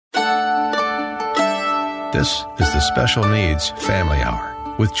This is the Special Needs Family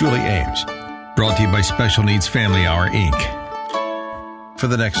Hour with Julie Ames. Brought to you by Special Needs Family Hour, Inc. For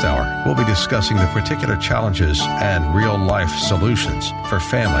the next hour, we'll be discussing the particular challenges and real-life solutions for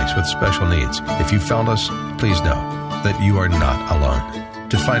families with special needs. If you found us, please know that you are not alone.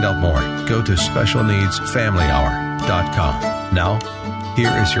 To find out more, go to specialneedsfamilyhour.com. Now,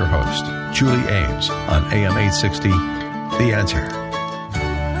 here is your host, Julie Ames, on AM 860, The Answer.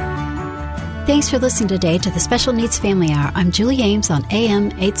 Thanks for listening today to the Special Needs Family Hour. I'm Julie Ames on AM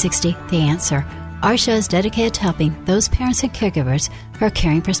 860, The Answer. Our show is dedicated to helping those parents and caregivers who are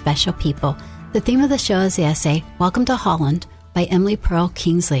caring for special people. The theme of the show is the essay, Welcome to Holland, by Emily Pearl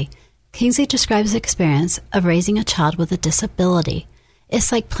Kingsley. Kingsley describes the experience of raising a child with a disability.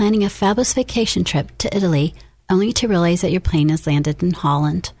 It's like planning a fabulous vacation trip to Italy, only to realize that your plane has landed in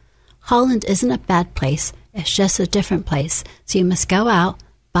Holland. Holland isn't a bad place, it's just a different place, so you must go out,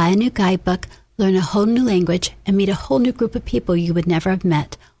 buy a new guidebook, learn a whole new language, and meet a whole new group of people you would never have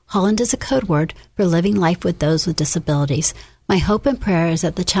met. Holland is a code word for living life with those with disabilities. My hope and prayer is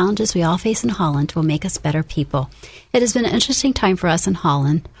that the challenges we all face in Holland will make us better people. It has been an interesting time for us in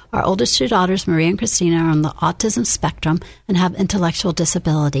Holland. Our oldest two daughters, Maria and Christina, are on the autism spectrum and have intellectual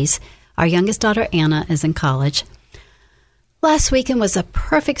disabilities. Our youngest daughter, Anna, is in college. Last weekend was a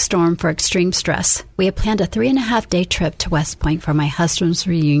perfect storm for extreme stress. We had planned a 3.5-day trip to West Point for my husband's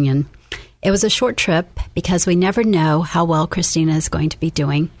reunion. It was a short trip because we never know how well Christina is going to be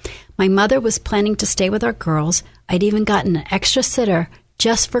doing. My mother was planning to stay with our girls. I'd even gotten an extra sitter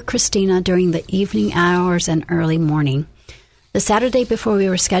just for Christina during the evening hours and early morning. The Saturday before we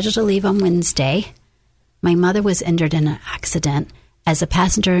were scheduled to leave on Wednesday, my mother was injured in an accident as a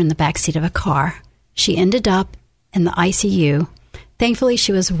passenger in the backseat of a car. She ended up in the ICU. Thankfully,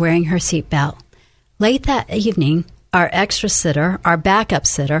 she was wearing her seatbelt. Late that evening, our extra sitter, our backup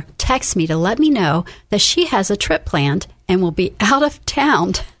sitter, texts me to let me know that she has a trip planned and will be out of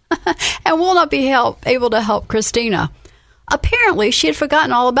town and will not be able to help Christina. Apparently, she had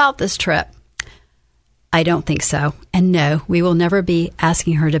forgotten all about this trip. I don't think so. And no, we will never be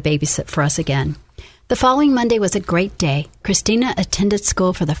asking her to babysit for us again. The following Monday was a great day. Christina attended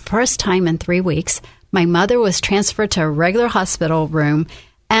school for the first time in 3 weeks. My mother was transferred to a regular hospital room,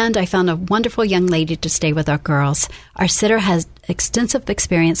 and I found a wonderful young lady to stay with our girls. Our sitter has extensive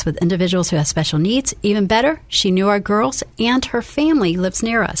experience with individuals who have special needs. Even better, she knew our girls, and her family lives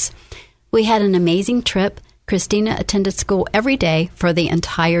near us. We had an amazing trip. Christina attended school every day for the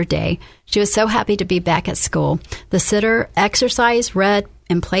entire day. She was so happy to be back at school. The sitter exercised, read,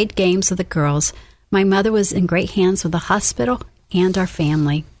 and played games with the girls. My mother was in great hands with the hospital and our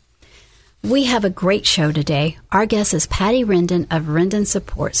family. We have a great show today. Our guest is Patti Rendon of Rendon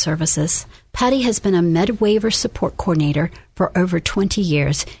Support Services. Patti has been a Med-Waiver Support Coordinator for over 20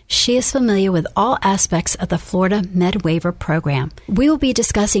 years. She is familiar with all aspects of the Florida Med-Waiver Program. We will be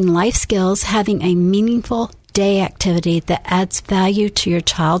discussing life skills, having a meaningful day activity that adds value to your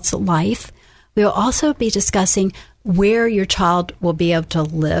child's life. We will also be discussing where your child will be able to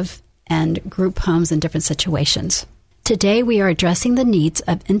live and group homes in different situations. Today, we are addressing the needs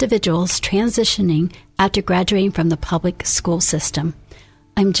of individuals transitioning after graduating from the public school system.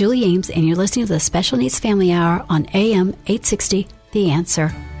 I'm Julie Ames, and you're listening to the Special Needs Family Hour on AM 860, The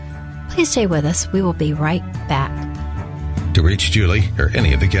Answer. Please stay with us. We will be right back. To reach Julie or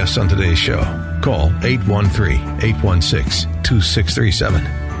any of the guests on today's show, call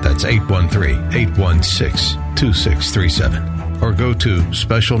 813-816-2637. That's 813-816-2637. Or go to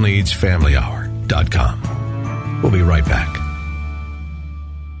specialneedsfamilyhour.com. We'll be right back.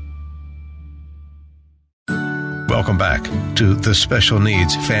 Welcome back to the Special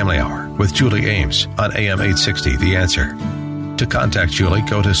Needs Family Hour with Julie Ames on AM 860, The Answer. To contact Julie,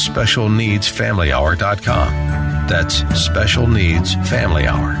 go to specialneedsfamilyhour.com. That's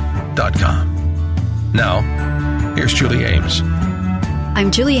specialneedsfamilyhour.com. Now, here's Julie Ames. I'm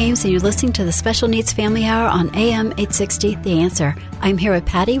Julie Ames, and you're listening to the Special Needs Family Hour on AM 860, The Answer. I'm here with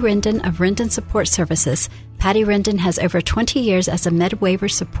Patti Rendon of Rendon Support Services. Patti Rendon has over 20 years as a Med-Waiver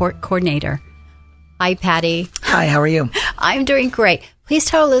Support Coordinator. Hi, Patti. Hi, how are you? I'm doing great. Please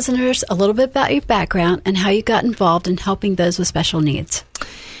tell our listeners a little bit about your background and how you got involved in helping those with special needs.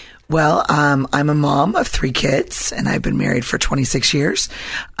 Well, I'm a mom of 3 kids, and I've been married for 26 years.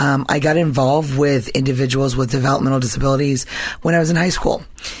 I got involved with individuals with developmental disabilities when I was in high school,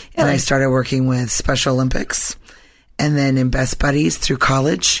 and I started working with Special Olympics and then in Best Buddies through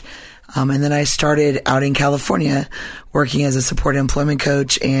college. And then I started out in California working as a support employment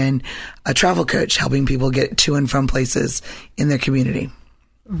coach and a travel coach, helping people get to and from places in their community.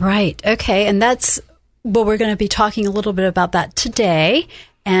 Right. Okay. And that's, well, we're going to be talking a little bit about that today.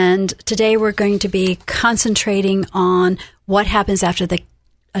 And today we're going to be concentrating on what happens after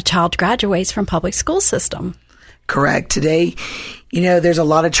a child graduates from public school system. Correct. Today, there's a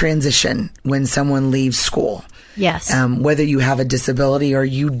lot of transition when someone leaves school. Yes. Whether you have a disability or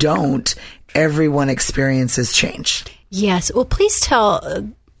you don't, everyone experiences change. Yes. Well, please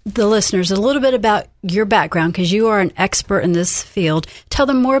tell the listeners a little bit about your background, because you are an expert in this field. Tell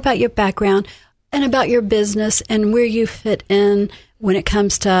them more about your background and about your business and where you fit in when it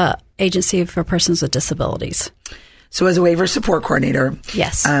comes to Agency for Persons with Disabilities. So as a waiver support coordinator,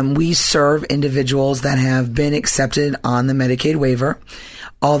 yes, we serve individuals that have been accepted on the Medicaid waiver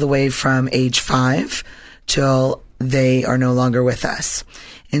all the way from age 5 till they are no longer with us.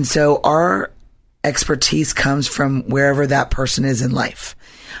 And so our expertise comes from wherever that person is in life.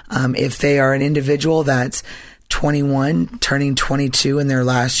 If they are an individual that's 21, turning 22 in their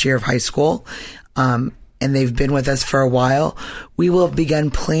last year of high school, and they've been with us for a while, we will have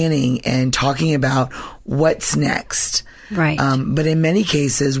begun planning and talking about what's next. Right. But in many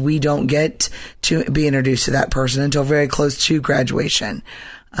cases, we don't get to be introduced to that person until very close to graduation.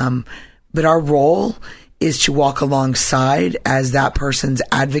 But our role is to walk alongside as that person's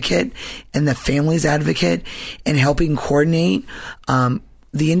advocate and the family's advocate and helping coordinate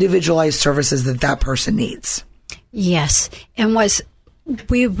the individualized services that person needs. Yes. And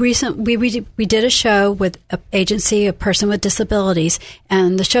we did a show with an agency, a person with disabilities,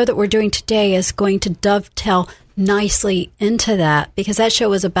 and the show that we're doing today is going to dovetail nicely into that, because that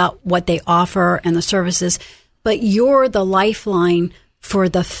show is about what they offer and the services, but you're the lifeline for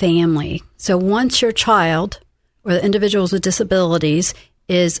the family. So once your child or the individuals with disabilities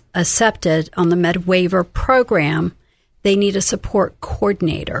is accepted on the Med-Waiver Program, they need a support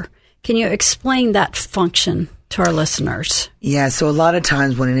coordinator. Can you explain that function to our listeners? Yeah, so a lot of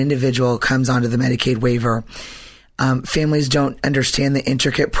times when an individual comes onto the Medicaid waiver, families don't understand the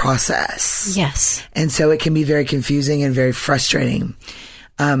intricate process. Yes. And so it can be very confusing and very frustrating.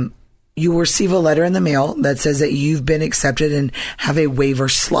 You will receive a letter in the mail that says that you've been accepted and have a waiver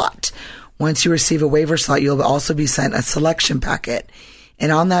slot. Once you receive a waiver slot, you'll also be sent a selection packet.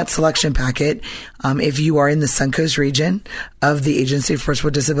 And on that selection packet, if you are in the Suncoast region of the Agency for Persons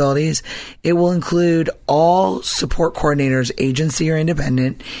with Disabilities, it will include all support coordinators, agency or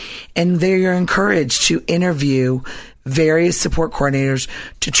independent, and they are encouraged to interview various support coordinators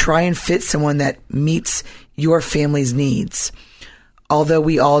to try and fit someone that meets your family's needs. Although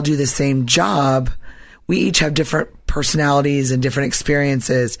we all do the same job, we each have different personalities and different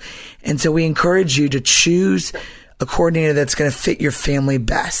experiences. And so we encourage you to choose a coordinator that's going to fit your family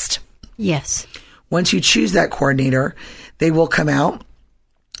best. Yes. Once you choose that coordinator, they will come out,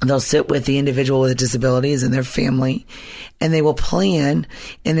 they'll sit with the individual with disabilities and their family, and they will plan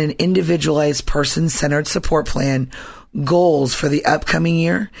in an individualized person-centered support plan goals for the upcoming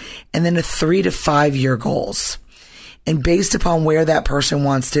year, and then a 3 to 5 year goals. And based upon where that person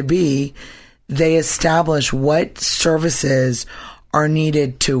wants to be, they establish what services are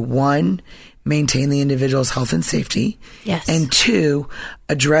needed to, 1, maintain the individual's health and safety, yes, and 2,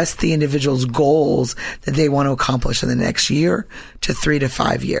 address the individual's goals that they want to accomplish in the next year to 3 to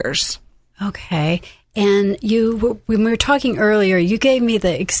 5 years. Okay. And when we were talking earlier, you gave me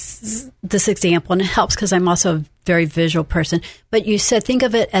this example, and it helps because I'm also a very visual person. But you said think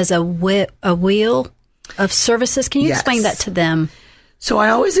of it as a wheel of services. Can you explain that to them? So I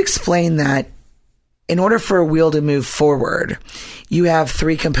always explain that in order for a wheel to move forward, you have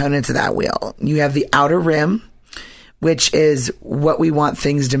 3 components of that wheel. You have the outer rim, which is what we want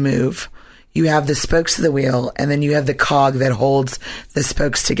things to move. You have the spokes of the wheel, and then you have the cog that holds the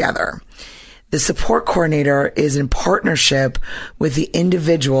spokes together. The support coordinator is in partnership with the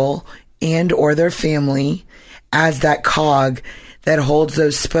individual and or their family as that cog that holds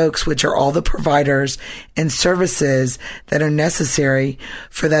those spokes, which are all the providers and services that are necessary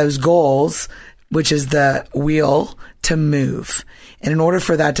for those goals, which is the wheel, to move. And in order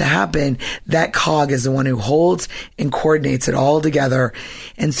for that to happen, that cog is the one who holds and coordinates it all together.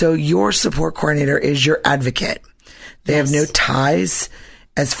 And so your support coordinator is your advocate. They have no ties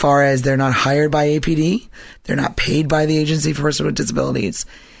as far as they're not hired by APD. They're not paid by the Agency for Persons with Disabilities.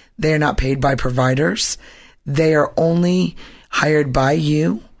 They are not paid by providers. They are only hired by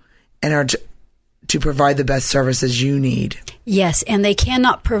you and are to provide the best services you need. Yes, and they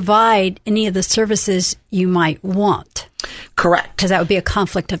cannot provide any of the services you might want. Correct. Because that would be a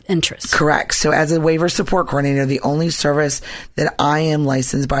conflict of interest. Correct. So as a waiver support coordinator, the only service that I am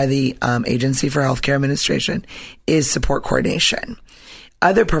licensed by the Agency for Healthcare Administration is support coordination.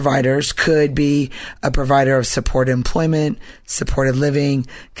 Other providers could be a provider of supported employment, supported living,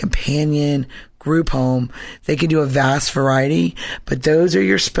 companion, group home. They can do a vast variety, but those are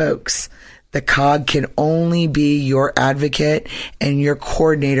your spokes. The cog can only be your advocate and your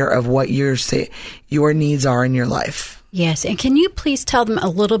coordinator of what your needs are in your life. Yes. And can you please tell them a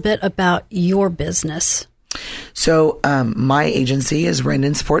little bit about your business? So my agency is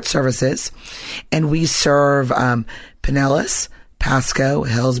Rendon Support Services, and we serve Pinellas, Pasco,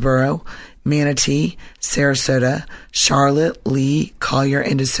 Hillsborough, Manatee, Sarasota, Charlotte, Lee, Collier,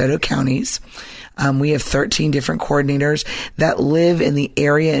 and DeSoto counties. We have 13 different coordinators that live in the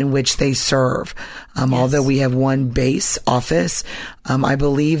area in which they serve. Although we have one base office, I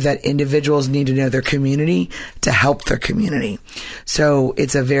believe that individuals need to know their community to help their community. So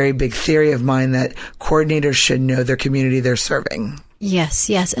it's a very big theory of mine that coordinators should know their community they're serving. Yes,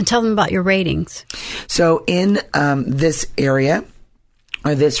 yes. And tell them about your ratings. So in this area,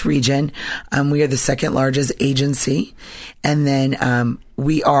 or this region, we are the second largest agency. And then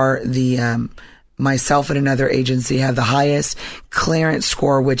we are the... myself and another agency have the highest clearance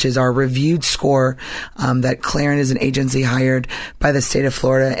score, which is our reviewed score. That clearance is an agency hired by the state of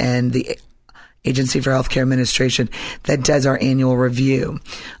Florida and the Agency for Healthcare Administration that does our annual review.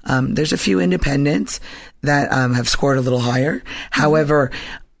 There's a few independents that have scored a little higher. However,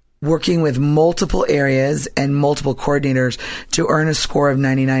 working with multiple areas and multiple coordinators to earn a score of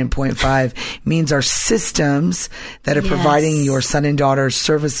 99.5 means our systems that are providing your son and daughter's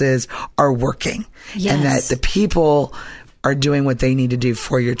services are working, and that the people are doing what they need to do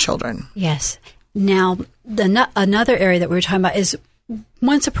for your children. Yes. Now, another area that we were talking about is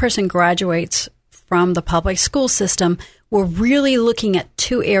once a person graduates from the public school system, we're really looking at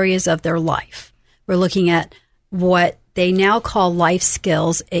two areas of their life. We're looking at what they now call life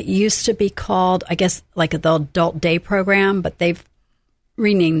skills. It used to be called, I guess, like the adult day program, but they've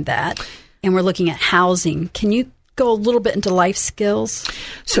renamed that. And we're looking at housing. Can you go a little bit into life skills?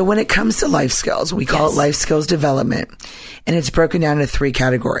 So when it comes to life skills, we call it life skills development, and it's broken down into three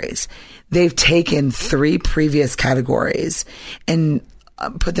categories. They've taken three previous categories and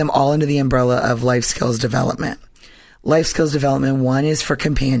put them all under the umbrella of life skills development. Life skills development, one is for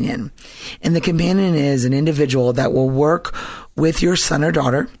companion. And the companion is an individual that will work with your son or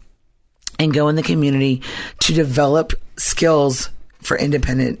daughter and go in the community to develop skills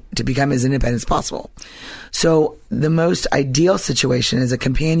to become as independent as possible. So the most ideal situation is a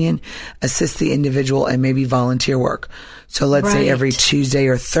companion assists the individual and maybe volunteer work. So let's say every Tuesday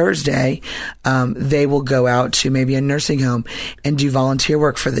or Thursday, they will go out to maybe a nursing home and do volunteer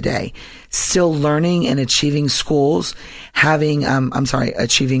work for the day. Still learning and achieving achieving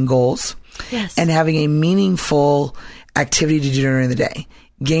goals. Yes. And having a meaningful activity to do during the day.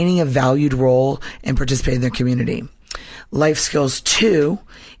 Gaining a valued role and participating in their community. Life skills 2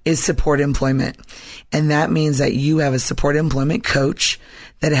 is support employment. And that means that you have a support employment coach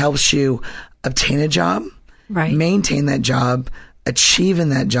that helps you obtain a job, maintain that job, achieve in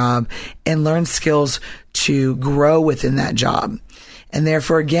that job, and learn skills to grow within that job. And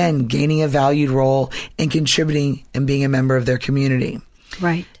therefore, again, gaining a valued role and contributing and being a member of their community.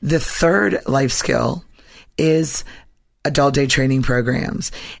 Right. The third life skill is adult day training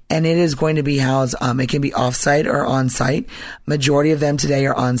programs. And it is going to be housed, it can be offsite or on-site. Majority of them today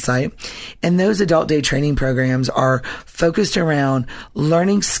are on-site. And those adult day training programs are focused around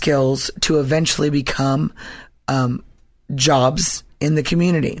learning skills to eventually become jobs in the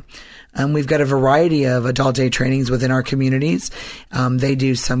community. We've got a variety of adult day trainings within our communities. They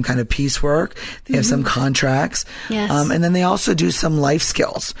do some kind of piecework. They have some contracts. Yes. And then they also do some life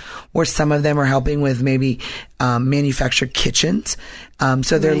skills where some of them are helping with maybe manufactured kitchens.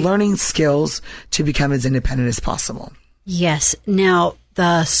 So they're learning skills to become as independent as possible. Yes. Now,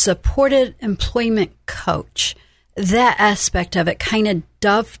 the supported employment coach, that aspect of it kind of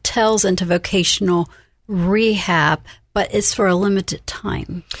dovetails into vocational rehab, but it's for a limited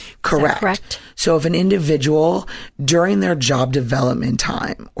time. Correct. Is that correct? So if an individual during their job development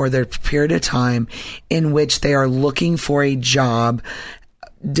time or their period of time in which they are looking for a job,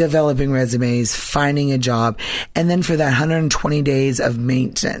 developing resumes, finding a job, and then for that 120 days of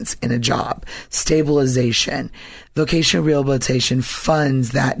maintenance in a job, stabilization, vocational rehabilitation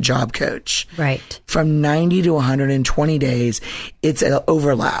funds that job coach. Right. From 90 to 120 days, it's an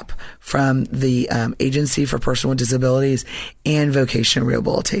overlap from the Agency for Persons with Disabilities and vocational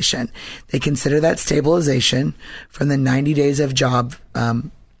rehabilitation. They consider that stabilization from the 90 days of job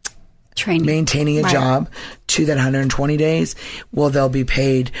training, maintaining a job to that 120 days. Well, they'll be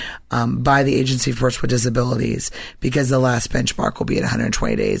paid by the Agency for Persons with Disabilities because the last benchmark will be at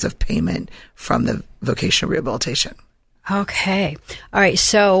 120 days of payment from the vocational rehabilitation. Okay. All right.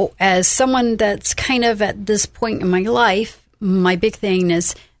 So as someone that's kind of at this point in my life, my big thing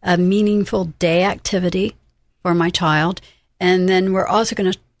is a meaningful day activity for my child. And then we're also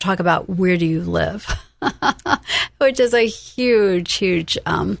going to talk about where do you live, which is a huge,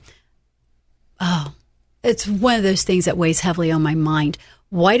 it's one of those things that weighs heavily on my mind.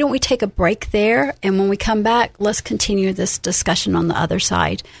 Why don't we take a break there? And when we come back, let's continue this discussion on the other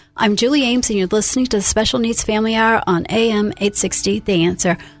side. I'm Julie Ames, and you're listening to the Special Needs Family Hour on AM 860, The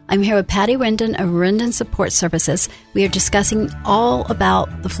Answer. I'm here with Patti Rendon of Rendon Support Services. We are discussing all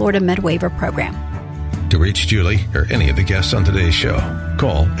about the Florida Med-Waiver Program. To reach Julie or any of the guests on today's show,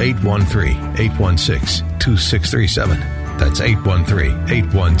 call 813-816-2637. That's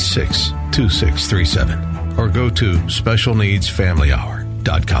 813-816-2637. Or go to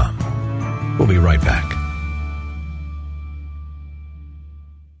specialneedsfamilyhour.com. We'll be right back.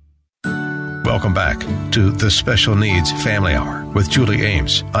 Welcome back to the Special Needs Family Hour with Julie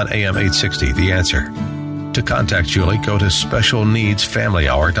Ames on AM 860, The Answer. To contact Julie, go to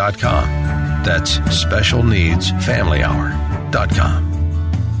specialneedsfamilyhour.com. That's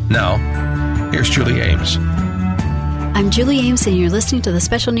specialneedsfamilyhour.com. Now, here's Julie Ames. I'm Julie Ames, and you're listening to the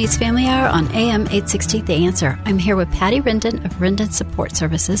Special Needs Family Hour on AM 860, The Answer. I'm here with Patti Rendon of Rendon Support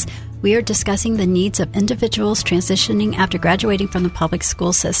Services. We are discussing the needs of individuals transitioning after graduating from the public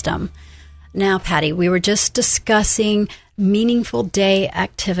school system. Now, Patti, we were just discussing meaningful day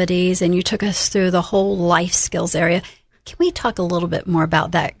activities, and you took us through the whole life skills area. Can we talk a little bit more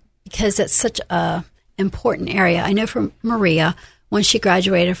about that? Because it's such an important area. I know from Maria, when she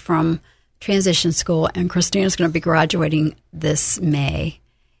graduated from transition school, and Christina's going to be graduating this May,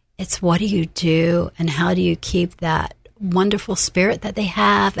 it's what do you do and how do you keep that wonderful spirit that they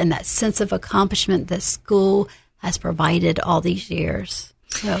have and that sense of accomplishment that school has provided all these years?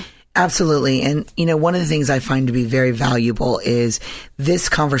 So. Absolutely. And, one of the things I find to be very valuable is this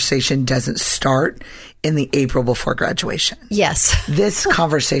conversation doesn't start in the April before graduation. Yes. This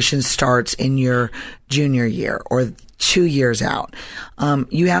conversation starts in your junior year or 2 years out.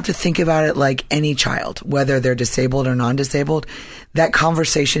 You have to think about it like any child, whether they're disabled or non-disabled. That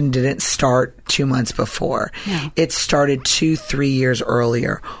conversation didn't start 2 months before. No. It started 2-3 years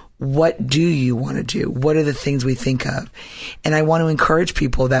earlier. What do you want to do? What are the things we think of? And I want to encourage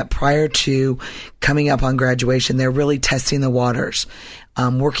people that prior to coming up on graduation, they're really testing the waters,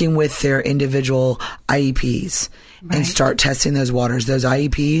 working with their individual IEPs. Right. And start testing those waters. Those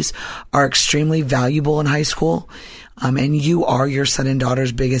IEPs are extremely valuable in high school, and you are your son and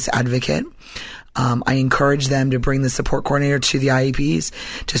daughter's biggest advocate. I encourage them to bring the support coordinator to the IEPs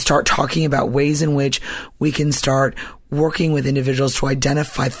to start talking about ways in which we can start working with individuals to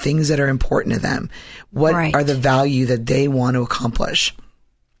identify things that are important to them. What right. are the value that they want to accomplish?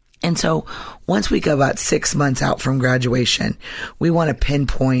 And so once we go about 6 months out from graduation, we want to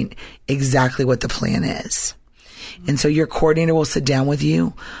pinpoint exactly what the plan is. And so your coordinator will sit down with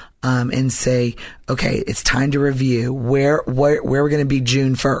you and say, okay, it's time to review where we're going to be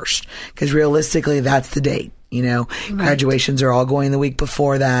June 1st. Because realistically, that's the date. Right. Graduations are all going the week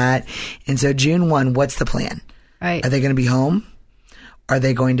before that. And so June 1, what's the plan? Right. Are they going to be home? Are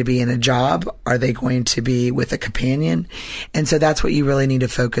they going to be in a job? Are they going to be with a companion? And so that's what you really need to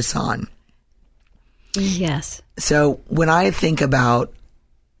focus on. Yes. So when I think about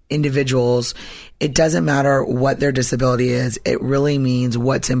individuals, it doesn't matter what their disability is. It really means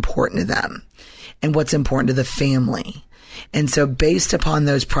what's important to them and what's important to the family. And so based upon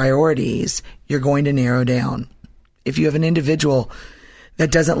those priorities, you're going to narrow down. If you have an individual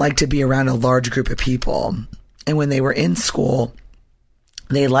that doesn't like to be around a large group of people, and when they were in school,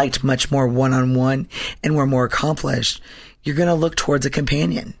 they liked much more one-on-one and were more accomplished, you're going to look towards a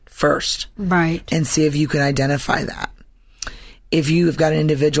companion first. Right. And see if you can identify that. If you've got an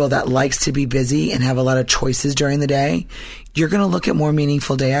individual that likes to be busy and have a lot of choices during the day, you're going to look at more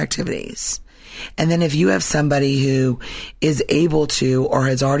meaningful day activities. And then if you have somebody who is able to or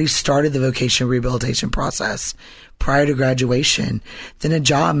has already started the vocational rehabilitation process prior to graduation, then a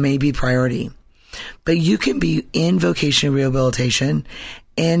job may be priority. But you can be in vocational rehabilitation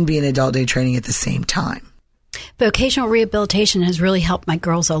and be in adult day training at the same time. Vocational rehabilitation has really helped my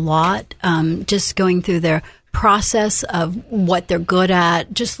girls a lot, just going through their process of what they're good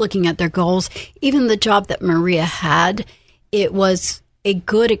at, just looking at their goals. Even the job that Maria had, it was a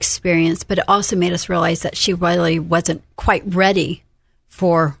good experience, but it also made us realize that she really wasn't quite ready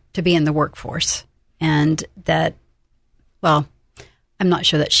to be in the workforce. And that, well, I'm not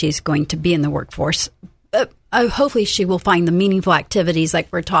sure that she's going to be in the workforce, but hopefully she will find the meaningful activities like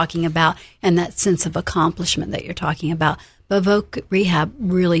we're talking about and that sense of accomplishment that you're talking about. But Voc Rehab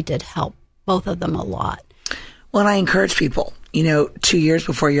really did help both of them a lot. Well, and I encourage people, 2 years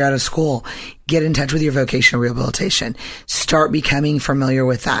before you're out of school, get in touch with your vocational rehabilitation. Start becoming familiar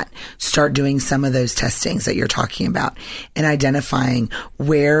with that. Start doing some of those testings that you're talking about and identifying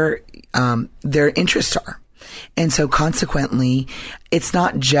where their interests are. And so consequently, it's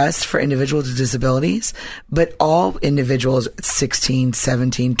not just for individuals with disabilities, but all individuals 16,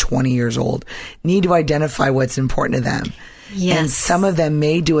 17, 20 years old need to identify what's important to them. Yes. And some of them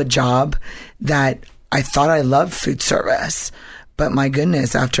may do a job that I thought I loved food service, but my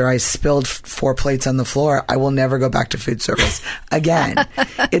goodness, after I spilled 4 plates on the floor, I will never go back to food service again.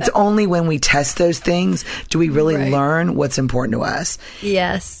 It's only when we test those things do we really learn what's important to us.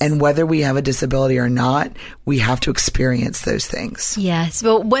 Yes. And whether we have a disability or not, we have to experience those things. Yes.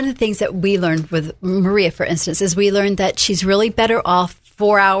 Well, one of the things that we learned with Maria, for instance, is we learned that she's really better off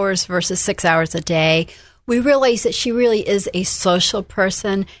 4 hours versus 6 hours a day. We realized that she really is a social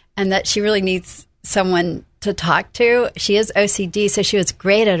person and that she really needs someone to talk to. She is OCD, so she was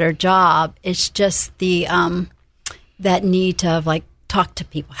great at her job. It's just the that need to talk to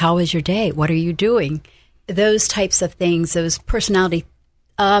people. How was your day? What are you doing? Those types of things, those personality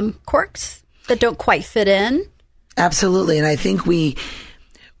quirks that don't quite fit in. Absolutely. And I think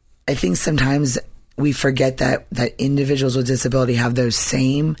sometimes we forget that individuals with disability have those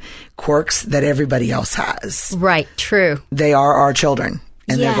same quirks that everybody else has. Right. True. They are our children.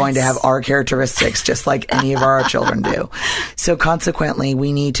 And Yes. they're going to have our characteristics just like any of our children do. So consequently,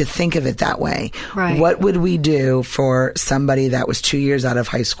 we need to think of it that way. Right. What would we do for somebody that was 2 years out of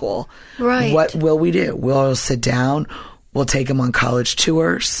high school? Right. What will we do? We'll sit down. We'll take them on college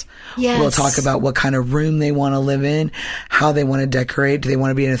tours. Yes. We'll talk about what kind of room they want to live in, how they want to decorate. Do they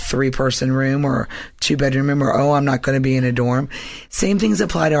want to be in a 3-person room or 2-bedroom room, or, I'm not going to be in a dorm? Same things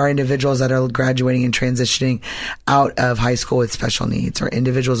apply to our individuals that are graduating and transitioning out of high school with special needs or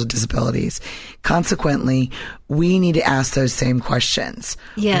individuals with disabilities. Consequently, we need to ask those same questions.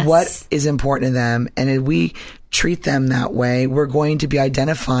 Yes. What is important to them? And if we treat them that way, we're going to be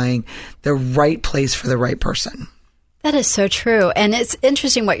identifying the right place for the right person. That is so true. And it's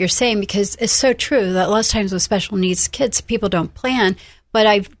interesting what you're saying, because it's so true that a lot of times with special needs kids, people don't plan. But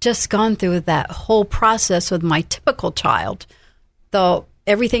I've just gone through that whole process with my typical child,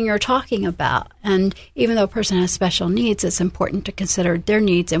 everything you're talking about. And even though a person has special needs, it's important to consider their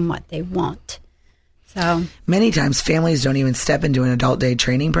needs and what they want. So many times families don't even step into an adult day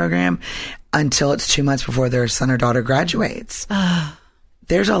training program until it's 2 months before their son or daughter graduates.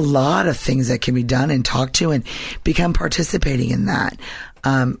 There's a lot of things that can be done and talked to and become participating in that.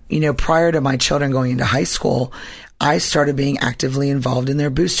 Prior to my children going into high school, I started being actively involved in their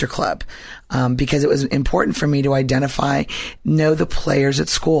booster club because it was important for me to know the players at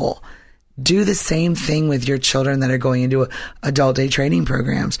school. Do the same thing with your children that are going into adult day training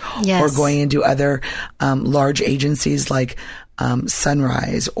programs. Yes. Or going into other large agencies like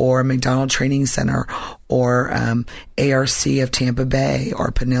Sunrise or McDonald Training Center or ARC of Tampa Bay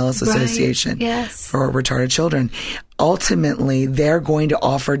or Pinellas Association for Retarded Children. Ultimately, they're going to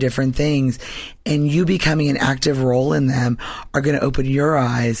offer different things, and you becoming an active role in them are going to open your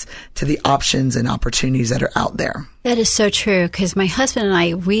eyes to the options and opportunities that are out there. that is so true, because my husband and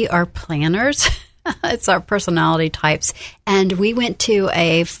I, we are planners. It's our personality types. And we went to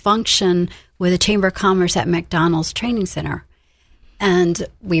a function with the Chamber of Commerce at McDonald's Training Center. And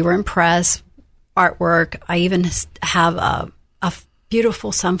we were impressed. Artwork. I even have a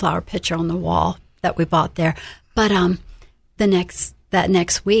beautiful sunflower picture on the wall that we bought there. But that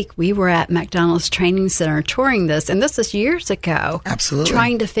next week, we were at McDonald's Training Center touring this. And this is years ago. Absolutely.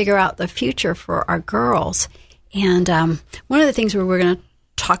 Trying to figure out the future for our girls. And one of the things we were going to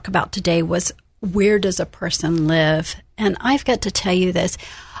talk about today was, where does a person live? And I've got to tell you this.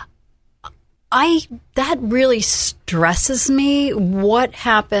 That really stresses me. What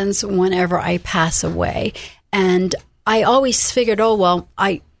happens whenever I pass away? And I always figured,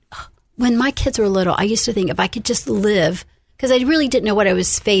 when my kids were little, I used to think if I could just live, because I really didn't know what I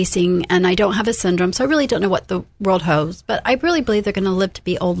was facing, and I don't have a syndrome, so I really don't know what the world holds. But I really believe they're going to live to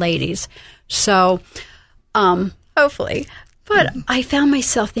be old ladies. So, hopefully. But I found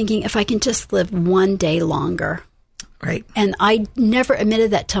myself thinking, if I can just live one day longer. Right. And I never admitted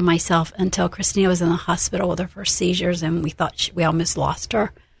that to myself until Christina was in the hospital with her first seizures, and we thought we almost lost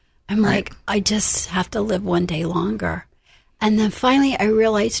her. I'm like, I just have to live one day longer. And then finally I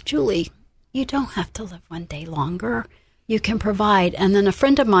realized, Julie, you don't have to live one day longer. You can provide. And then a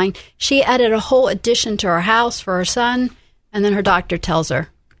friend of mine, she added a whole addition to her house for her son, and then her doctor tells her,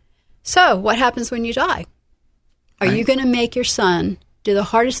 so what happens when you die? Are you going to make your son do the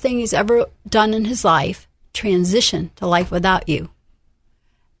hardest thing he's ever done in his life, transition to life without you?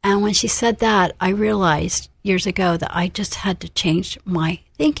 And when she said that, I realized years ago that I just had to change my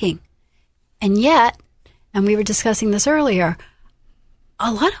thinking. And yet, and we were discussing this earlier,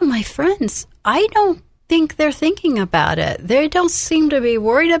 a lot of my friends, I don't think they're thinking about it. They don't seem to be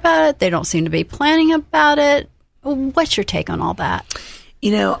worried about it. They don't seem to be planning about it. What's your take on all that?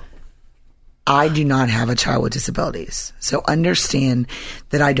 You know, I do not have a child with disabilities. So understand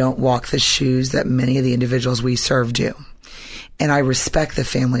that I don't walk the shoes that many of the individuals we serve do. And I respect the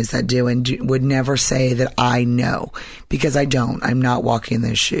families that do and would never say that I know, because I don't. I'm not walking in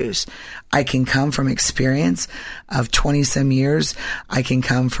those shoes. I can come from experience of 20 some years. I can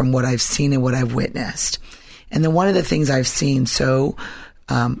come from what I've seen and what I've witnessed. And then one of the things I've seen so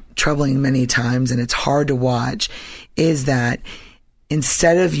troubling many times, and it's hard to watch, is that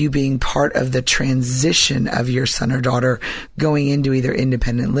instead of you being part of the transition of your son or daughter going into either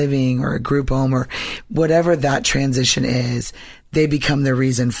independent living or a group home or whatever that transition is, they become the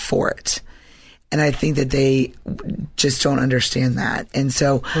reason for it. And I think that they just don't understand that. And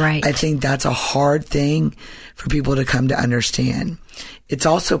so I think that's a hard thing for people to come to understand. It's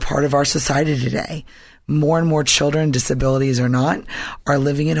also part of our society today. More and more children, disabilities or not, are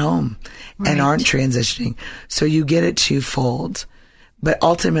living at home and aren't transitioning. So you get it twofold. But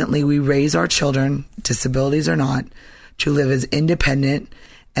ultimately, we raise our children, disabilities or not, to live as independent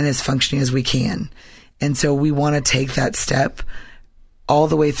and as functioning as we can. And so we want to take that step all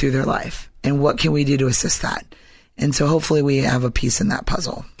the way through their life. And what can we do to assist that? And so hopefully we have a piece in that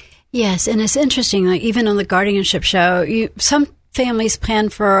puzzle. Yes, and it's interesting, like even on the guardianship show, some families plan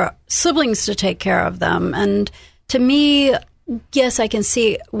for siblings to take care of them. And to me, yes, I can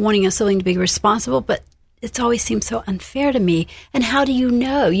see wanting a sibling to be responsible, but it always seems so unfair to me. And how do you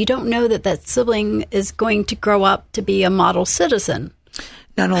know? You don't know that that sibling is going to grow up to be a model citizen.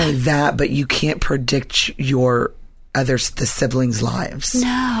 Not only that, but you can't predict the siblings' lives.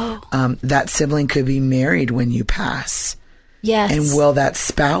 No. That sibling could be married when you pass. Yes. And will that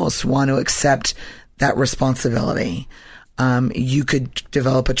spouse want to accept that responsibility? You could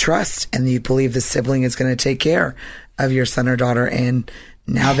develop a trust and you believe the sibling is going to take care of your son or daughter, and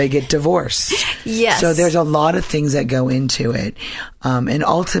now they get divorced. Yes. So there's a lot of things that go into it. And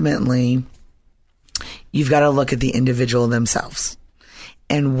ultimately, you've got to look at the individual themselves.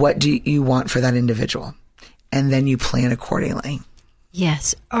 And what do you want for that individual? And then you plan accordingly.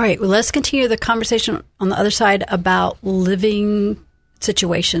 Yes. All right. Well, let's continue the conversation on the other side about living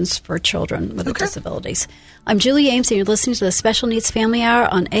situations for children with disabilities. I'm Julie Ames, and you're listening to the Special Needs Family Hour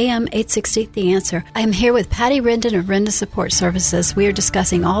on AM 860, The Answer. I am here with Patti Rendon of Rendon Support Services. We are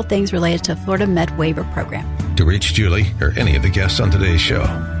discussing all things related to Florida Med-Waiver Program. To reach Julie or any of the guests on today's show,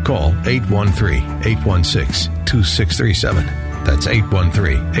 call 813-816-2637. That's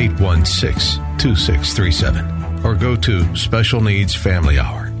 813-816-2637. Or go to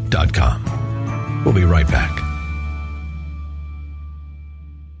specialneedsfamilyhour.com. We'll be right back.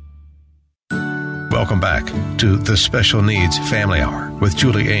 Welcome back to the Special Needs Family Hour with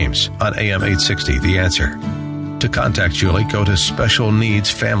Julie Ames on AM 860, The Answer. To contact Julie, go to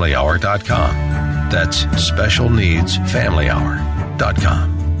specialneedsfamilyhour.com. That's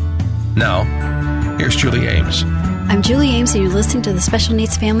specialneedsfamilyhour.com. Now, here's Julie Ames. I'm Julie Ames, and you're listening to the Special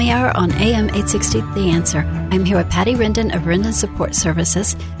Needs Family Hour on AM 860, The Answer. I'm here with Patti Rendon of Rendon Support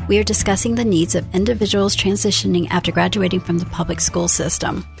Services. We are discussing the needs of individuals transitioning after graduating from the public school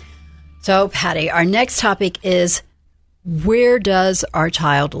system. So, Patti, our next topic is, where does our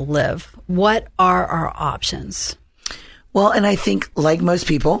child live? What are our options? Well, and I think, like most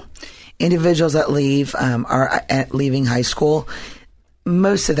people, individuals that leave are at leaving high school,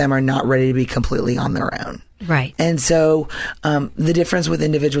 most of them are not ready to be completely on their own. Right. And so the difference with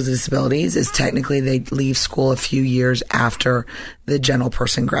individuals with disabilities is technically they leave school a few years after the general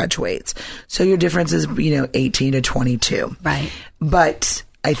person graduates. So your difference is, 18 to 22. Right. But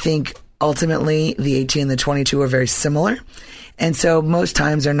I think ultimately the 18 and the 22 are very similar. And so most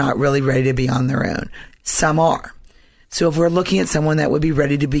times they're not really ready to be on their own. Some are. So if we're looking at someone that would be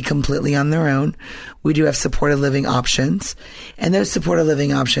ready to be completely on their own, we do have supported living options. And those supported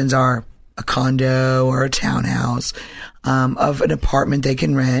living options are a condo or a townhouse, of an apartment they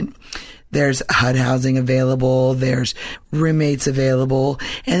can rent. There's HUD housing available. There's roommates available.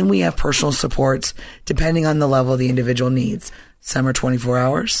 And we have personal supports depending on the level the individual needs. Some are 24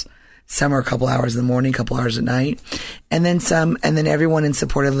 hours. Some are a couple hours in the morning, a couple hours at night. And then everyone in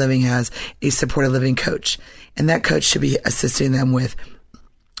supported living has a supported living coach. And that coach should be assisting them with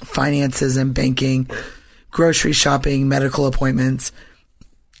finances and banking, grocery shopping, medical appointments,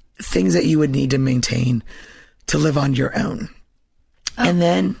 things that you would need to maintain to live on your own. And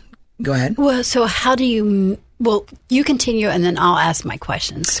then, go ahead. Well, so how do you Well, you continue, and then I'll ask my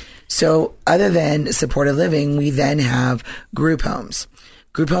questions. So other than supported living, we then have group homes.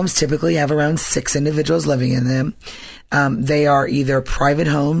 Group homes typically have around 6 individuals living in them. They are either private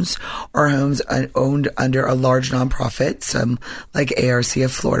homes or homes owned under a large nonprofit, some like ARC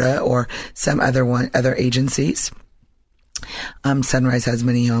of Florida or some other agencies. Sunrise has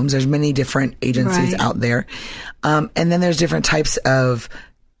many homes. There's many different agencies out there. And then there's different types of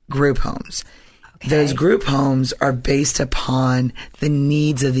group homes. Okay. Those group homes are based upon the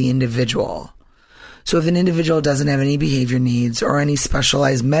needs of the individual. So if an individual doesn't have any behavior needs or any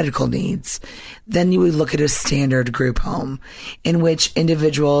specialized medical needs, then you would look at a standard group home in which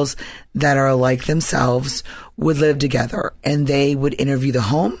individuals that are like themselves would live together, and they would interview the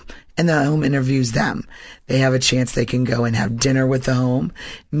home and the home interviews them. They have a chance they can go and have dinner with the home,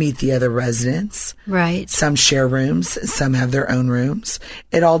 meet the other residents. Right. Some share rooms, some have their own rooms.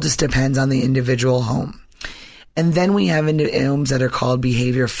 It all just depends on the individual home. And then we have homes that are called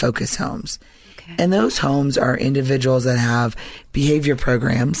behavior focus homes. And those homes are individuals that have behavior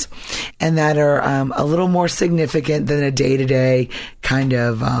programs and that are a little more significant than a day-to-day kind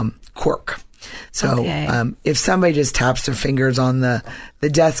of quirk. So if somebody just taps their fingers on the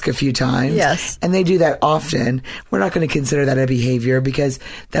desk a few times, and they do that often, we're not going to consider that a behavior because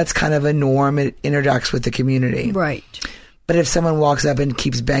that's kind of a norm. It interacts with the community. Right. But if someone walks up and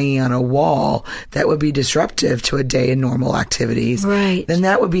keeps banging on a wall, that would be disruptive to a day in normal activities. Right. Then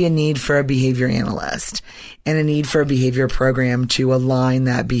that would be a need for a behavior analyst and a need for a behavior program to align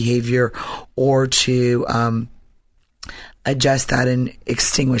that behavior or to adjust that and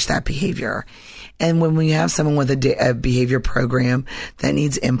extinguish that behavior. And when we have someone with a behavior program that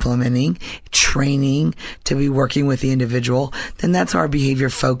needs implementing, training to be working with the individual, then that's our behavior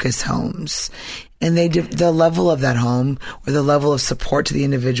focus homes. And the level of that home or the level of support to the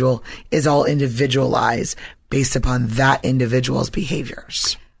individual is all individualized based upon that individual's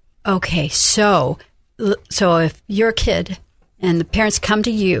behaviors. Okay, so if you're a kid and the parents come to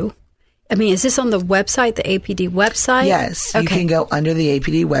you, I mean, is this on the website, the APD website? Yes, you can go under the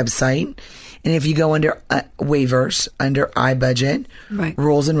APD website. And if you go under waivers, under iBudget,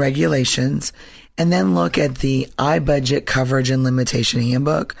 rules and regulations, and then look at the iBudget coverage and limitation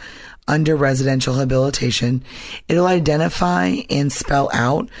handbook under residential habilitation, it'll identify and spell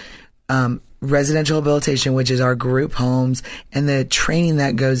out residential habilitation, which is our group homes, and the training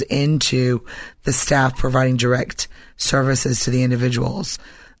that goes into the staff providing direct services to the individuals.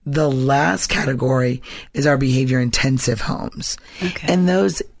 The last category is our behavior intensive homes. Okay. And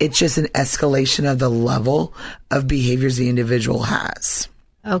those, it's just an escalation of the level of behaviors the individual has.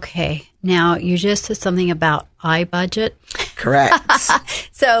 Okay. Now, you just said something about iBudget. Correct.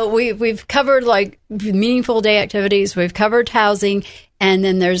 So we've covered like meaningful day activities. We've covered housing, and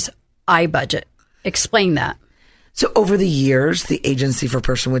then there's iBudget. Explain that. So over the years, the Agency for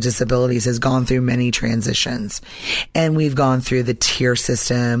Persons with Disabilities has gone through many transitions, and we've gone through the tier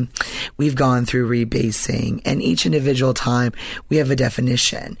system. We've gone through rebasing, and each individual time we have a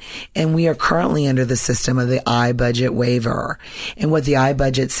definition, and we are currently under the system of the iBudget waiver. And what the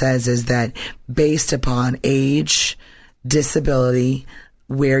iBudget says is that based upon age, disability,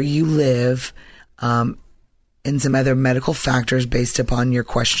 where you live, and some other medical factors based upon your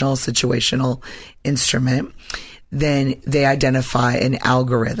questionable situational instrument, then they identify an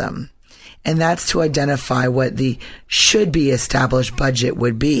algorithm. And that's to identify what the should be established budget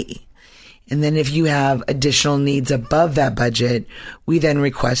would be. And then if you have additional needs above that budget, we then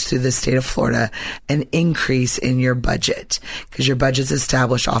request through the state of Florida an increase in your budget because your budget's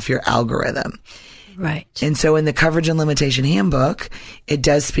established off your algorithm. Right. And so in the coverage and limitation handbook, it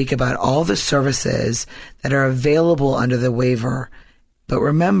does speak about all the services that are available under the waiver. But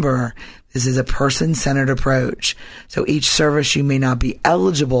remember, this is a person-centered approach. So each service you may not be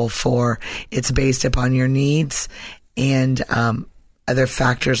eligible for, it's based upon your needs and other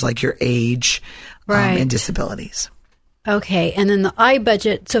factors like your age and disabilities. Okay. And then the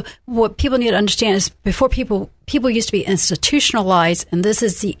iBudget. So what people need to understand is before people used to be institutionalized, and this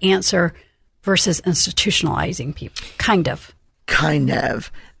is the answer versus institutionalizing people. Kind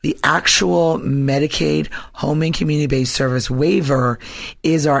of. The actual Medicaid home and community-based service waiver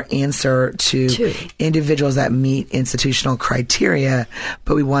is our answer to individuals that meet institutional criteria,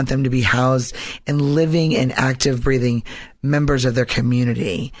 but we want them to be housed and living and active breathing members of their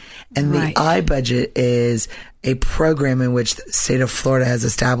community. And the iBudget is a program in which the state of Florida has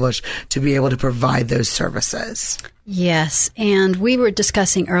established to be able to provide those services. Yes, and we were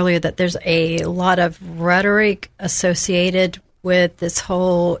discussing earlier that there's a lot of rhetoric associated with this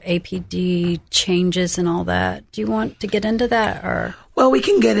whole APD changes and all that. Do you want to get into that? Or Well, we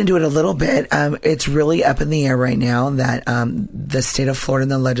can get into it a little bit. It's really up in the air right now that the state of Florida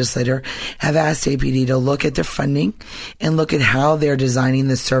and the legislature have asked APD to look at their funding and look at how they're designing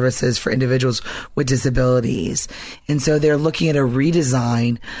the services for individuals with disabilities. And so they're looking at a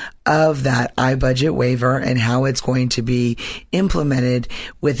redesign of that iBudget waiver and how it's going to be implemented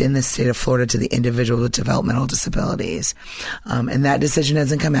within the state of Florida to the individual with developmental disabilities. And that decision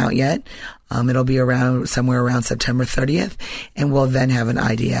hasn't come out yet. It'll be somewhere around September 30th, and we'll then have an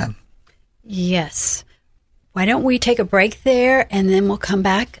idea. Yes. Why don't we take a break there, and then we'll come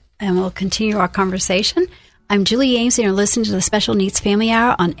back and we'll continue our conversation. I'm Julie Ames, and you're listening to the Special Needs Family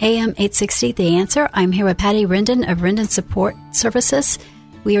Hour on AM 860, The Answer. I'm here with Patti Rendon of Rendon Support Services.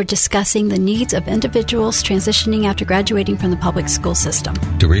 We are discussing the needs of individuals transitioning after graduating from the public school system.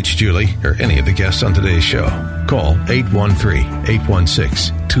 To reach Julie or any of the guests on today's show, call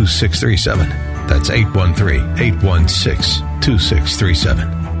 813-816-2637. That's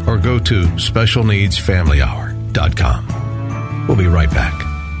 813-816-2637. Or go to specialneedsfamilyhour.com. We'll be right back.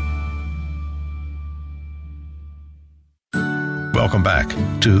 Welcome back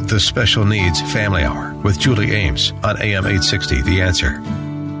to the Special Needs Family Hour with Julie Ames on AM 860, The Answer.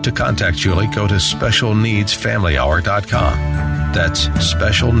 To contact Julie, go to specialneedsfamilyhour.com. That's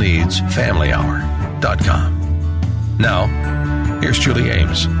specialneedsfamilyhour.com. Now, here's Julie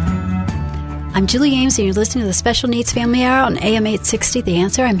Ames. I'm Julie Ames, and you're listening to the Special Needs Family Hour on AM 860, The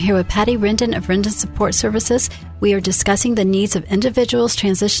Answer. I'm here with Patti Rendon of Rendon Support Services. We are discussing the needs of individuals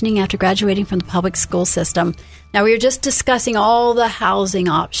transitioning after graduating from the public school system. Now, we were just discussing all the housing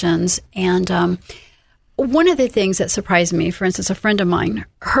options, and one of the things that surprised me, for instance, a friend of mine,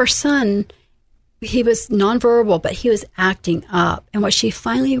 her son, he was nonverbal, but he was acting up. And what she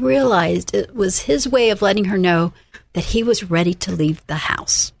finally realized, it was his way of letting her know that he was ready to leave the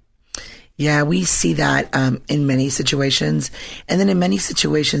house. Yeah, we see that in many situations. And then in many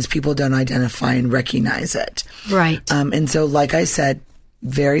situations, people don't identify and recognize it. Right. And so, like I said,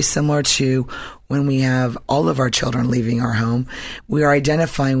 very similar to when we have all of our children leaving our home, we are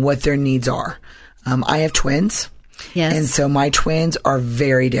identifying what their needs are. I have twins. Yes. And so my twins are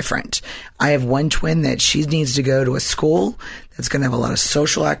very different. I have one twin that she needs to go to a school that's going to have a lot of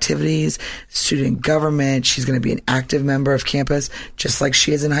social activities, student government. She's going to be an active member of campus, just like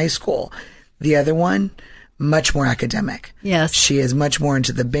she is in high school. The other one, much more academic. Yes. She is much more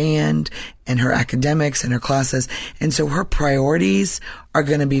into the band and her academics and her classes. And so her priorities are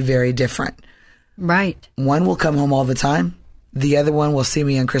going to be very different. Right. One will come home all the time. The other one will see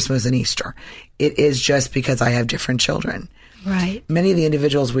me on Christmas and Easter. It is just because I have different children. Right. Many of the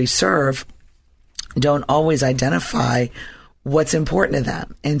individuals we serve don't always identify what's important to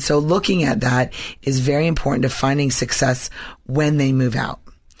them. And so looking at that is very important to finding success when they move out.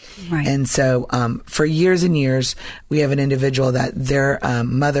 Right. And so for years and years, we have an individual that their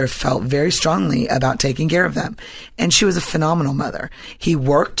mother felt very strongly about taking care of them. And she was a phenomenal mother. He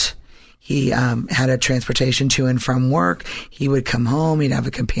worked. He had a transportation to and from work. He would come home. He'd have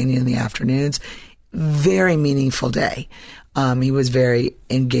a companion in the afternoons. Very meaningful day. He was very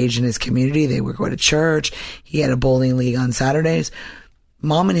engaged in his community. They would go to church. He had a bowling league on Saturdays.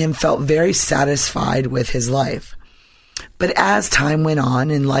 Mom and him felt very satisfied with his life. But as time went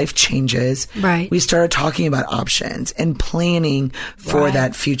on and life changes, right, we started talking about options and planning for right,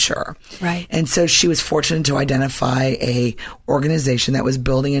 that future. Right. And so she was fortunate to identify a organization that was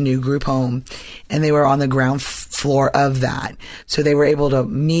building a new group home, and they were on the ground floor of that. So they were able to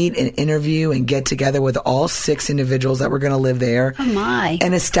meet and interview and get together with all 6 individuals that were going to live there. Oh my.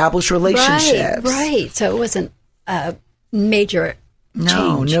 And establish relationships. Right. So it wasn't a major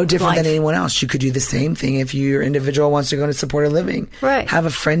change. No different life. than anyone else. You could do the same thing if your individual wants to go to supported living. Right. Have a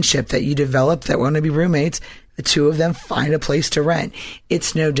friendship that you develop that want to be roommates. The 2 of them find a place to rent.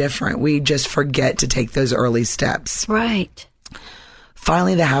 It's no different. We just forget to take those early steps. Right.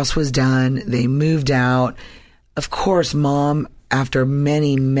 Finally, the house was done. They moved out. Of course, Mom, after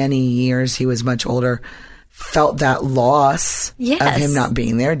many, many years, he was much older, felt that loss yes, of him not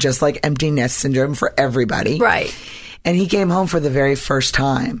being there, just like empty nest syndrome for everybody. Right. And he came home for the very first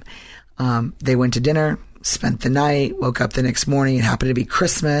time. They went to dinner, spent the night, woke up the next morning. It happened to be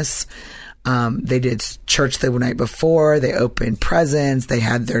Christmas. They did church the night before. They opened presents. They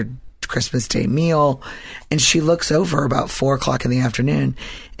had their Christmas Day meal. And she looks over about 4:00 in the afternoon,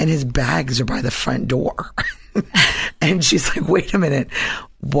 and his bags are by the front door. And she's like, wait a minute.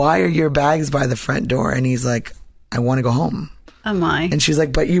 Why are your bags by the front door? And he's like, I want to go home. Oh my. And she's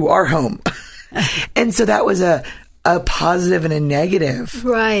like, but you are home. And so that was a positive and a negative.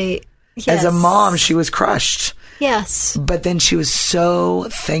 Right. Yes. As a mom, she was crushed. Yes. But then she was so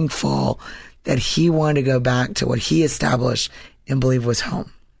thankful that he wanted to go back to what he established and believe was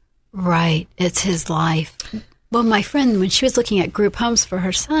home. Right. It's his life. Well, my friend, when she was looking at group homes for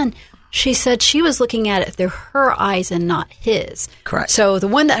her son, she said she was looking at it through her eyes and not his. Correct. So the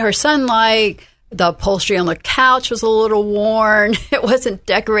one that her son liked, the upholstery on the couch was a little worn. It wasn't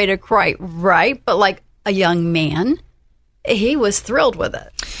decorated quite right, but like a young man, he was thrilled with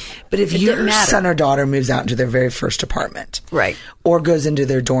it. But if your son or daughter moves out into their very first apartment, right, or goes into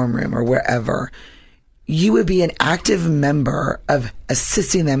their dorm room or wherever, you would be an active member of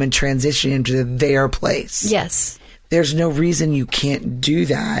assisting them in transitioning into their place. Yes. There's no reason you can't do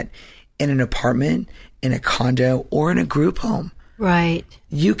that in an apartment, in a condo, or in a group home. Right.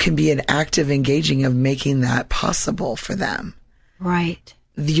 You can be an active engaging of making that possible for them. Right.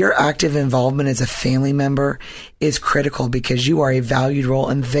 Your active involvement as a family member is critical because you are a valued role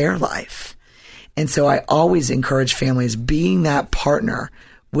in their life. And so I always encourage families, being that partner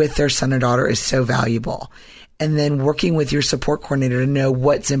with their son or daughter is so valuable. And then working with your support coordinator to know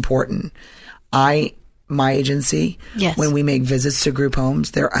what's important. My agency, yes, when we make visits to group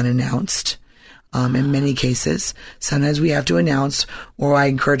homes, they're unannounced. In many cases, sometimes we have to announce, or I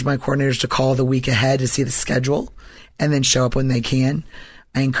encourage my coordinators to call the week ahead to see the schedule and then show up when they can.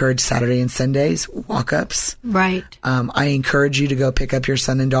 I encourage Saturday and Sundays, walk-ups. Right. I encourage you to go pick up your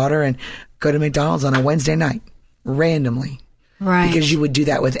son and daughter and go to McDonald's on a Wednesday night, randomly. Right. Because you would do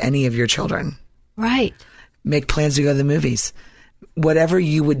that with any of your children. Right. Make plans to go to the movies. Whatever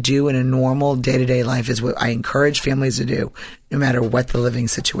you would do in a normal day-to-day life is what I encourage families to do, no matter what the living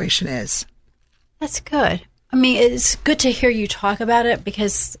situation is. That's good. I mean, it's good to hear you talk about it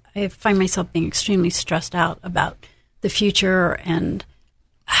because I find myself being extremely stressed out about the future and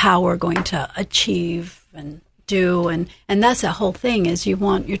how we're going to achieve and do. And that's the whole thing is you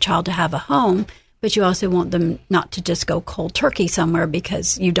want your child to have a home, but you also want them not to just go cold turkey somewhere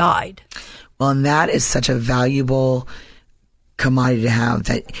because you died. Well, and that is such a valuable commodity to have,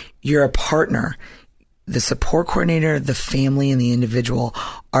 that you're a partner. The support coordinator, the family, and the individual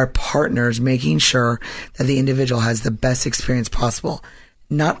are partners, making sure that the individual has the best experience possible.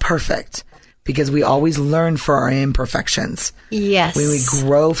 Not perfect, because we always learn for our imperfections. Yes. We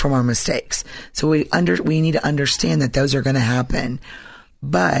grow from our mistakes. So we need to understand that those are going to happen.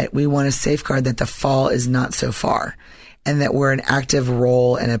 But we want to safeguard that the fall is not so far, and that we're an active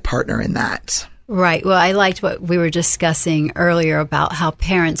role and a partner in that. Right. Well, I liked what we were discussing earlier about how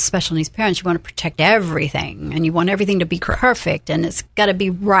parents, special needs parents, you want to protect everything and you want everything to be perfect and it's got to be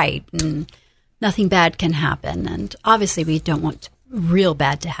right and nothing bad can happen. And obviously we don't want real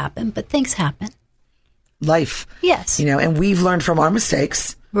bad to happen, but things happen. Life. Yes. And we've learned from our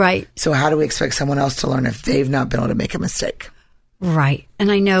mistakes. Right. So how do we expect someone else to learn if they've not been able to make a mistake? Right. And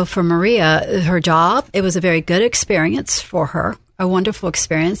I know for Maria, her job, it was a very good experience for her, a wonderful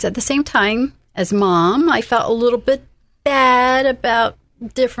experience. At the same time, as mom, I felt a little bit bad about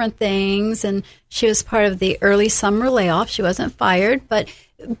different things, and she was part of the early summer layoff. She wasn't fired, but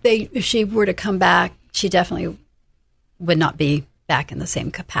if she were to come back, she definitely would not be back in the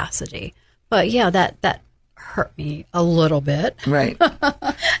same capacity. But yeah, that hurt me a little bit. Right.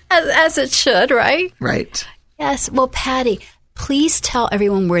 as it should, right? Right. Yes. Well, Patti, please tell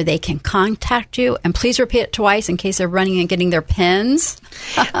everyone where they can contact you, and please repeat it twice in case they're running and getting their pens.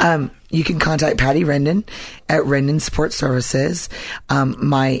 You can contact Patti Rendon at Rendon Support Services.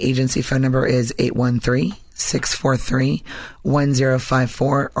 My agency phone number is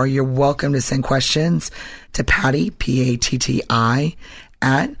 813-643-1054, or you're welcome to send questions to Patti, Patti,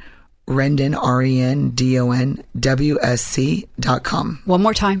 at Rendon, RENDONWSC.com. One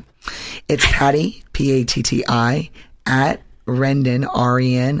more time. It's Patti, Patti, at Rendon,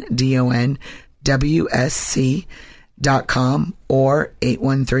 RENDONWSC.com, or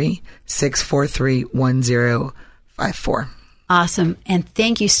 813-643-1054. Awesome. And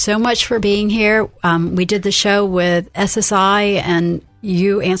thank you so much for being here. We did the show with SSI and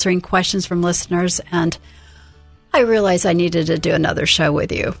you answering questions from listeners, and I realized I needed to do another show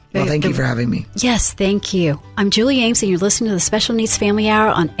with you. Well, thank you for having me. Yes, thank you. I'm Julie Ames, and you're listening to the Special Needs Family Hour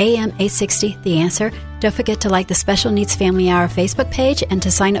on AM 860, The Answer. Don't forget to like the Special Needs Family Hour Facebook page and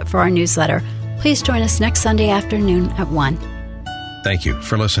to sign up for our newsletter. Please join us next Sunday afternoon at 1. Thank you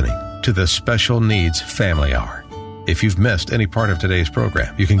for listening to the Special Needs Family Hour. If you've missed any part of today's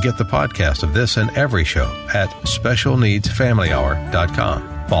program, you can get the podcast of this and every show at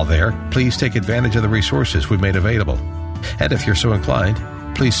specialneedsfamilyhour.com. While there, please take advantage of the resources we've made available. And if you're so inclined,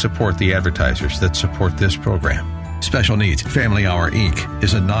 please support the advertisers that support this program. Special Needs Family Hour, Inc.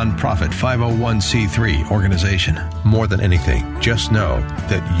 is a nonprofit 501c3 organization. More than anything, just know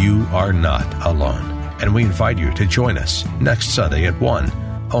that you are not alone. And we invite you to join us next Sunday at 1,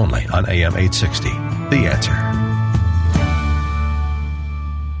 only on AM 860. The Answer.